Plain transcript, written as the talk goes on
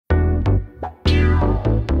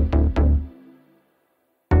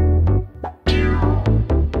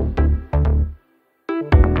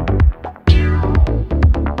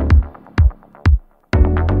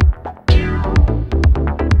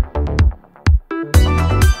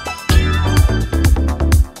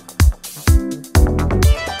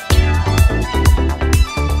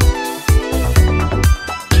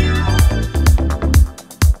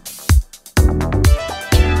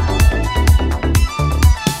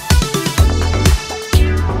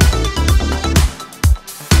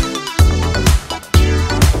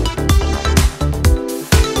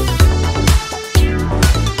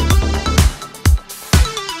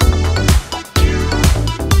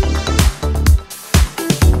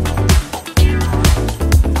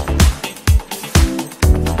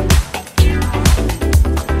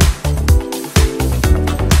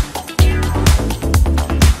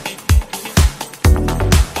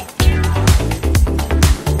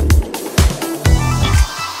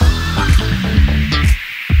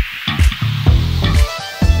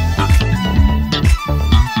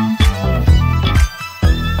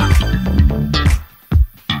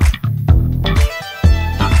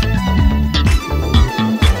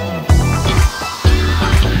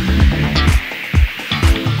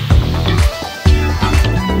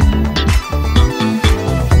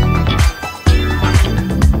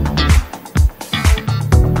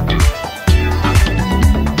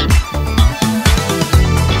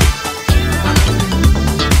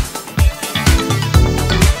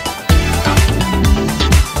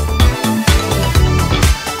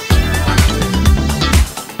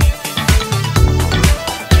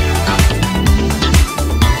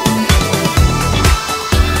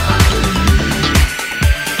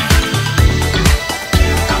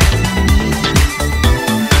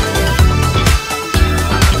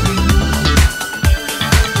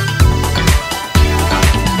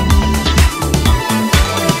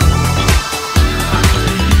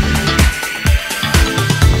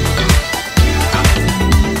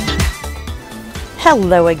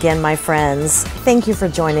Hello again, my friends. Thank you for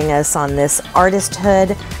joining us on this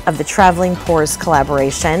Artisthood of the Traveling Pores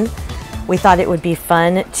collaboration. We thought it would be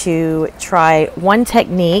fun to try one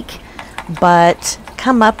technique, but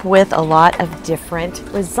come up with a lot of different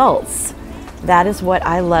results. That is what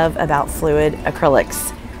I love about fluid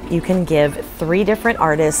acrylics. You can give 3 different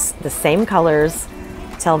artists the same colors,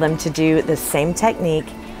 tell them to do the same technique,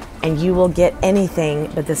 and you will get anything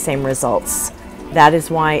but the same results. That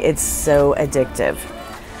is why it's so addictive.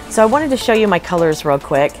 So I wanted to show you my colors real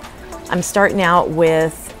quick. I'm starting out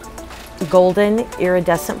with golden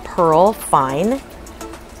iridescent pearl fine,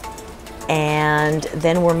 and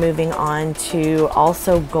then we're moving on to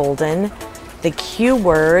also golden, the Q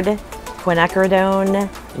word, Quinacridone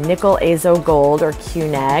nickel azo gold, or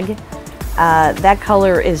QNAG. That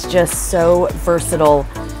color is just so versatile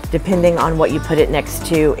depending on what you put it next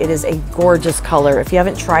to. It is a gorgeous color. If you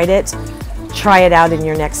haven't tried it, try it out in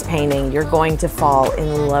your next painting. You're going to fall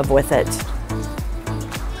in love with it.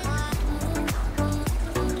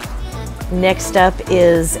 Next up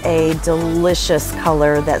is a delicious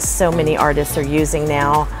color that so many artists are using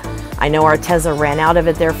now. I know Arteza ran out of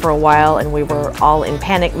it there for a while and we were all in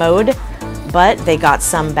panic mode, but they got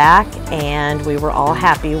some back and we were all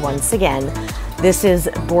happy once again. This is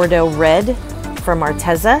Bordeaux Red from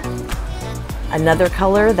Arteza. Another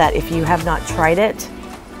color that if you have not tried it,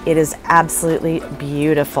 it is absolutely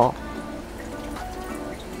beautiful.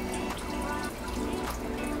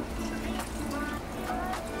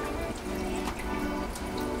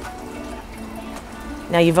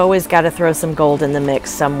 Now you've always got to throw some gold in the mix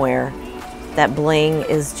somewhere. That bling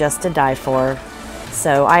is just to die for.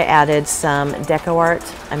 So I added some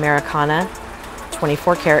DecoArt Americana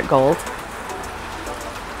 24 karat gold,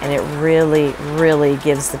 and it really, really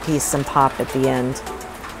gives the piece some pop at the end.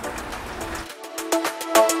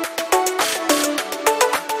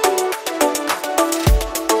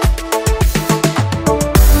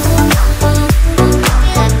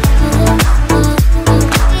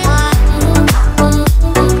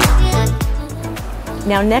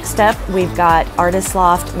 Now next up, we've got Artist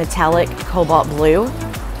Loft Metallic Cobalt Blue,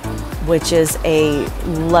 which is a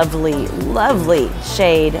lovely, lovely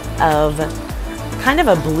shade of kind of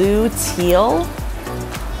a blue teal.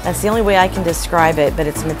 That's the only way I can describe it, but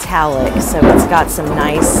it's metallic, so it's got some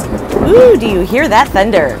nice, ooh, do you hear that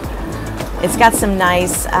thunder? It's got some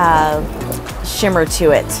nice shimmer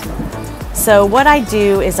to it. So what I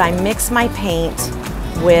do is I mix my paint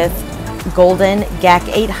with golden GAC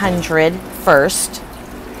 800 first,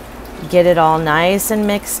 get it all nice and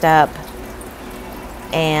mixed up,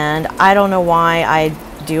 and I don't know why I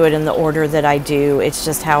do it in the order that I do. It's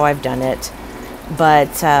just how I've done it.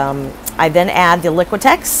 But I then add the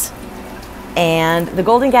Liquitex, and the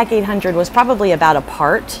golden GAC 800 was probably about a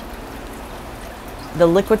part. The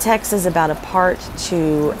Liquitex is about a part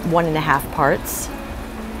to 1.5 parts.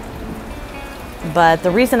 But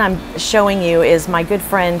the reason I'm showing you is my good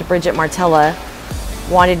friend Bridget Martella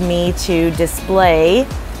wanted me to display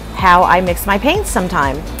how I mix my paints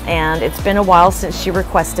sometime, and it's been a while since she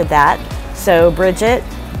requested that. So Bridget,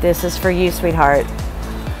 this is for you, sweetheart.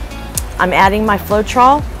 I'm adding my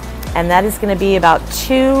Floetrol, and that is going to be about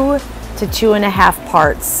 2 to 2.5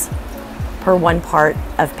 parts per 1 part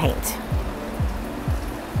of paint.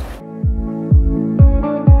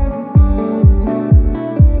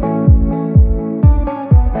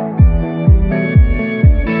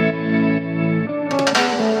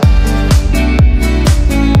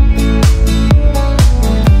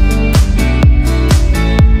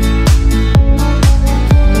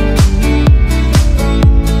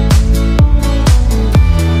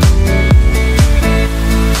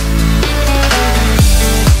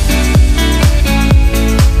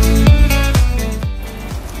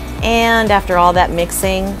 And after all that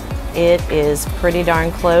mixing, it is pretty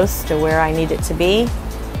darn close to where I need it to be.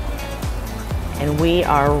 And we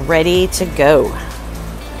are ready to go.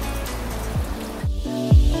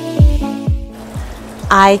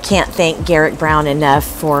 I can't thank Garrett Brown enough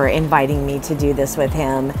for inviting me to do this with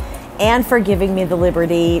him, and for giving me the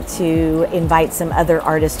liberty to invite some other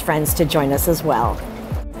artist friends to join us as well.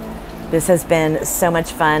 This has been so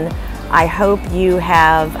much fun. I hope you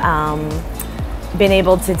have been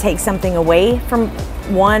able to take something away from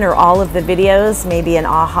one or all of the videos, maybe an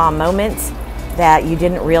aha moment that you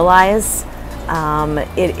didn't realize.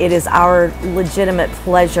 It is our legitimate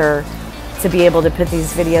pleasure to be able to put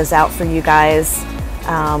these videos out for you guys.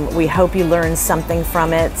 We hope you learned something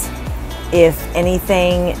from it. If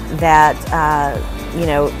anything, that you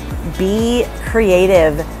know, be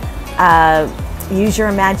creative, use your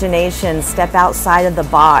imagination, step outside of the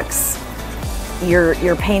box.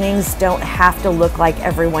 Your paintings don't have to look like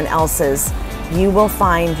everyone else's. you will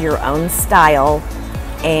find your own style,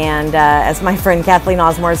 and as my friend Kathleen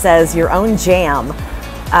Osmore says, your own jam.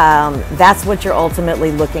 That's what you're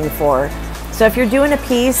ultimately looking for. So if you're doing a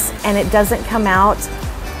piece and it doesn't come out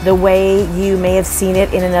the way you may have seen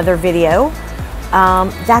it in another video,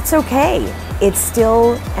 that's okay. It's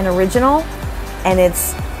still an original, and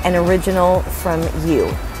it's an original from you,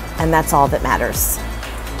 and that's all that matters.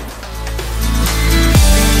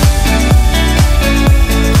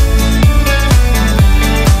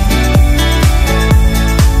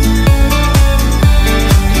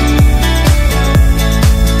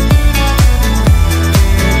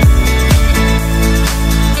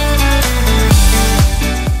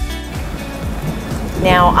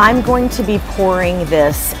 Now I'm going to be pouring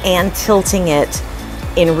this and tilting it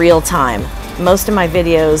in real time. Most of my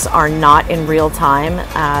videos are not in real time.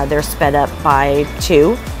 They're sped up by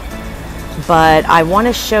 2. But I want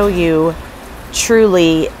to show you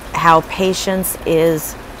truly how patience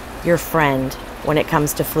is your friend when it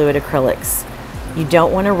comes to fluid acrylics. You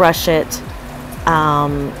don't want to rush it.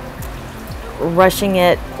 Rushing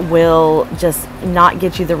it will just not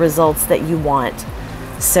get you the results that you want.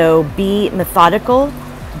 So be methodical,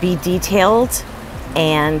 be detailed,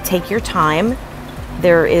 and take your time.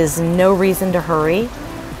 There is no reason to hurry.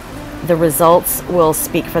 The results will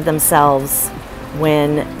speak for themselves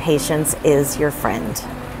when patience is your friend.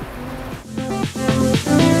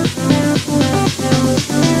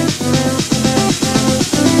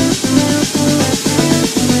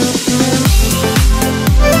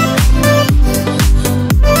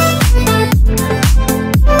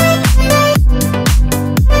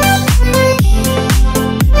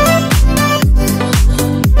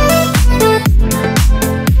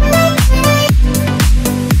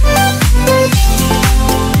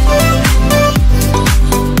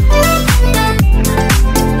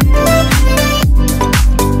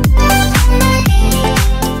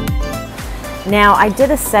 Now I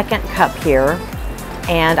did a second cup here,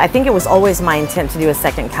 and I think it was always my intent to do a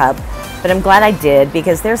second cup, but I'm glad I did,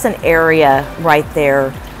 because there's an area right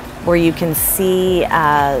there where you can see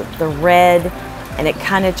the red, and it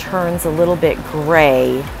kind of turns a little bit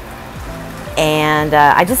gray, and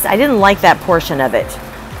I didn't like that portion of it.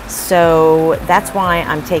 So that's why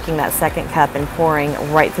I'm taking that second cup and pouring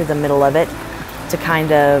right through the middle of it to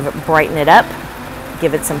kind of brighten it up,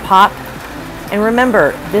 give it some pop. And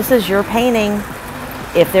remember, this is your painting.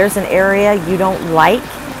 If there's an area you don't like,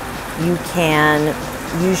 you can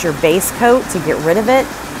use your base coat to get rid of it,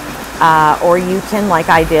 or you can, like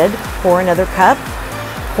I did, pour another cup,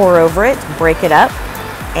 pour over it, break it up,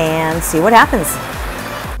 and see what happens.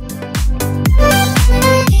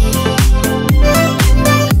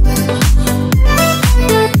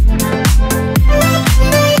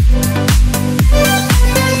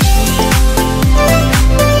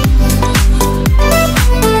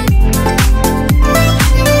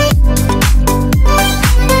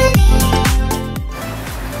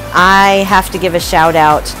 I have to give a shout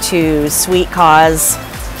out to Sweet Cause,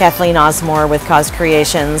 Kathleen Osmore with Cause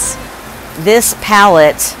Creations. This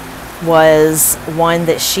palette was one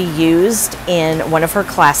that she used in one of her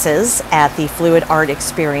classes at the Fluid Art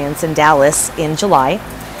Experience in Dallas in July.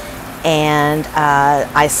 And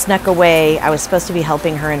I snuck away. I was supposed to be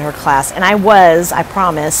helping her in her class, and I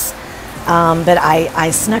promise, but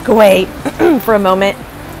I snuck away for a moment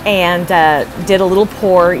and did a little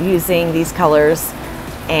pour using these colors,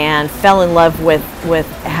 and fell in love with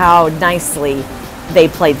how nicely they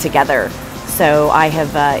played together. So I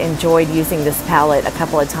have enjoyed using this palette a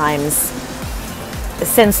couple of times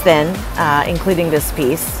since then, including this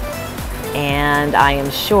piece, and I am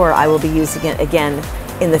sure I will be using it again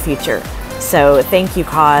in the future. So thank you,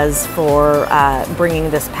 Cause, for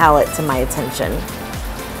bringing this palette to my attention.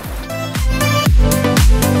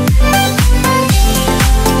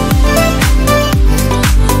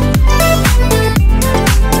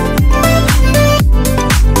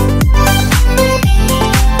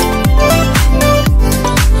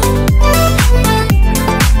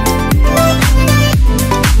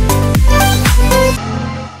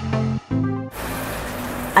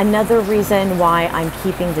 Another reason why I'm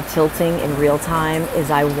keeping the tilting in real time is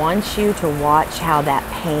I want you to watch how that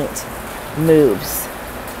paint moves.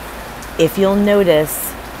 If you'll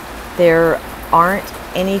notice, there aren't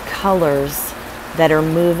any colors that are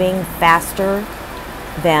moving faster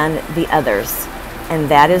than the others, and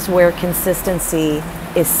that is where consistency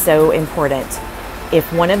is so important.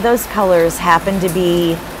 If one of those colors happened to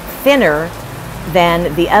be thinner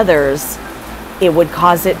than the others, it would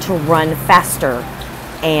cause it to run faster,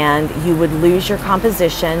 and you would lose your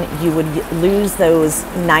composition. You would lose those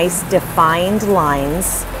nice defined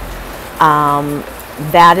lines.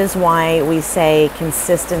 That is why we say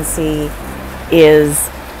consistency is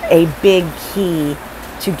a big key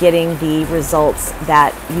to getting the results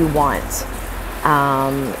that you want.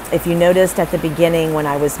 If you noticed at the beginning when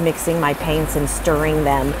I was mixing my paints and stirring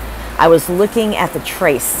them, I was looking at the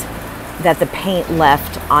trace that the paint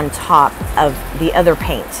left on top of the other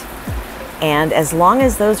paint. And as long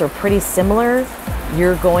as those are pretty similar,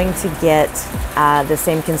 you're going to get the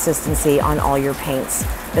same consistency on all your paints.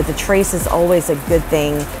 But the trace is always a good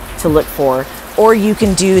thing to look for. Or you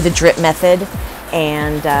can do the drip method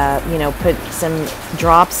and you know, put some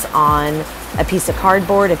drops on a piece of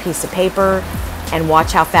cardboard, a piece of paper, and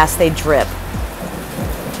watch how fast they drip.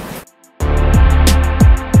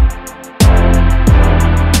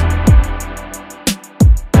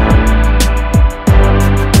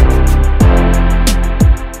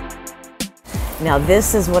 Now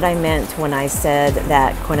this is what I meant when I said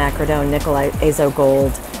that Quinacridone Nickel Azo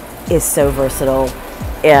Gold is so versatile.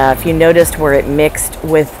 If you noticed where it mixed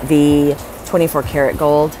with the 24 karat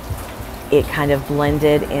gold, it kind of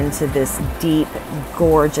blended into this deep,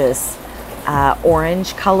 gorgeous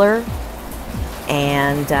orange color.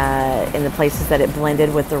 And in the places that it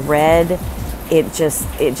blended with the red, it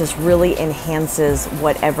just really enhances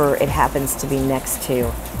whatever it happens to be next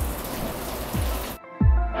to.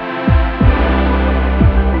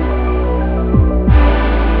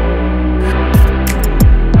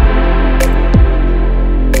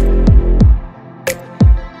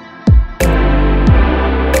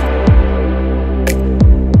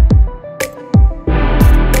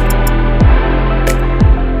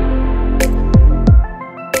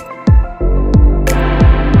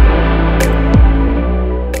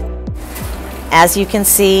 As you can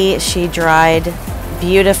see, she dried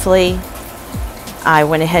beautifully. I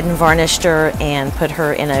went ahead and varnished her and put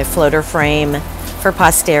her in a floater frame for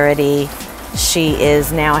posterity. She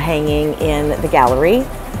is now hanging in the gallery,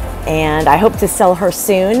 and I hope to sell her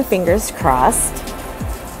soon, fingers crossed.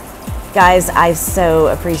 Guys, I so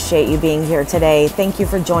appreciate you being here today. Thank you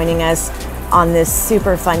for joining us on this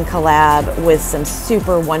super fun collab with some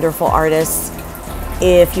super wonderful artists.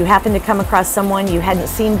 If you happen to come across someone you hadn't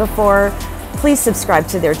seen before, please subscribe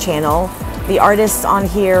to their channel. The artists on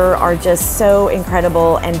here are just so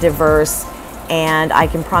incredible and diverse, and I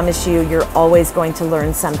can promise you, you're always going to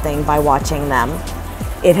learn something by watching them.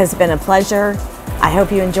 It has been a pleasure. I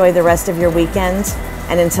hope you enjoy the rest of your weekend,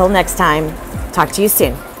 and until next time, talk to you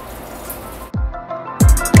soon.